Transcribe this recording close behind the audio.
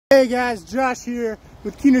Hey guys, Josh here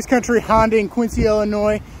with Kunes Country Honda in Quincy,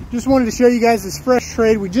 Illinois. Just wanted to show you guys this fresh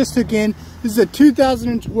trade we just took in. This is a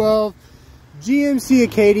 2012 GMC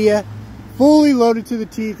Acadia, fully loaded to the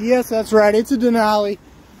teeth. Yes, that's right, it's a Denali.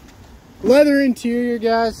 Leather interior,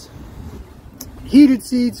 guys. Heated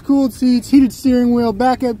seats, cooled seats, heated steering wheel,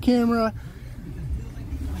 backup camera,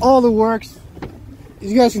 all the works.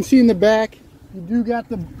 As you guys can see in the back, you do got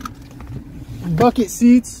the bucket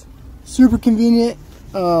seats, super convenient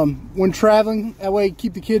when traveling. That way you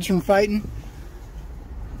keep the kids from fighting.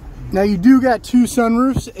 Now you do got two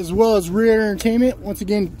sunroofs as well as rear entertainment. Once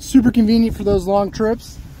again, super convenient for those long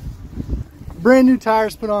trips. Brand new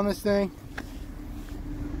tires put on this thing.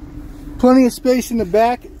 Plenty of space in the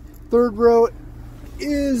back. Third row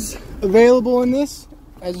is available in this,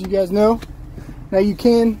 as you guys know. Now you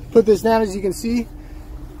can put this down, as you can see,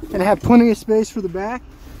 and have plenty of space for the back.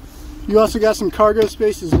 You also got some cargo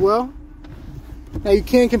space as well. Now you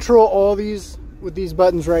can control all these with these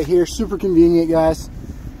buttons right here. Super convenient, guys.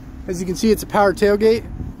 As you can see, it's a power tailgate.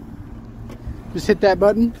 Just hit that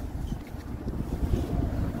button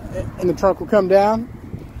and the trunk will come down.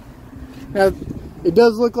 Now it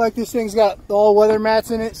does look like this thing's got all weather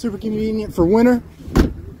mats in it. Super convenient for winter.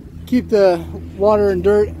 Keep the water and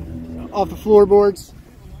dirt off the floorboards.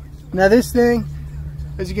 Now this thing,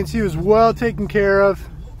 as you can see, was well taken care of.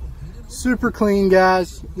 Super clean,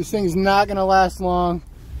 guys. This thing is not going to last long.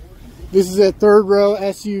 This is a third row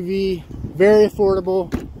SUV, very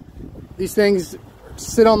affordable. These things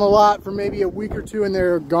sit on the lot for maybe a week or two and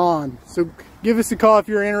they're gone. So give us a call if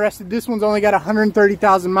you're interested. This one's only got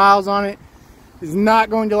 130,000 miles on it. It's not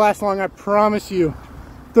going to last long, I promise you.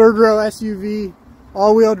 Third row SUV,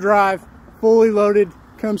 all-wheel drive, fully loaded.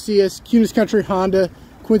 Come see us, Kunes Country Honda,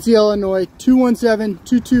 Quincy, Illinois,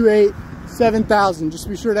 217-228-7000. Just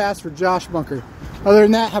be sure to ask for Josh Bunker. Other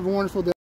than that, have a wonderful day.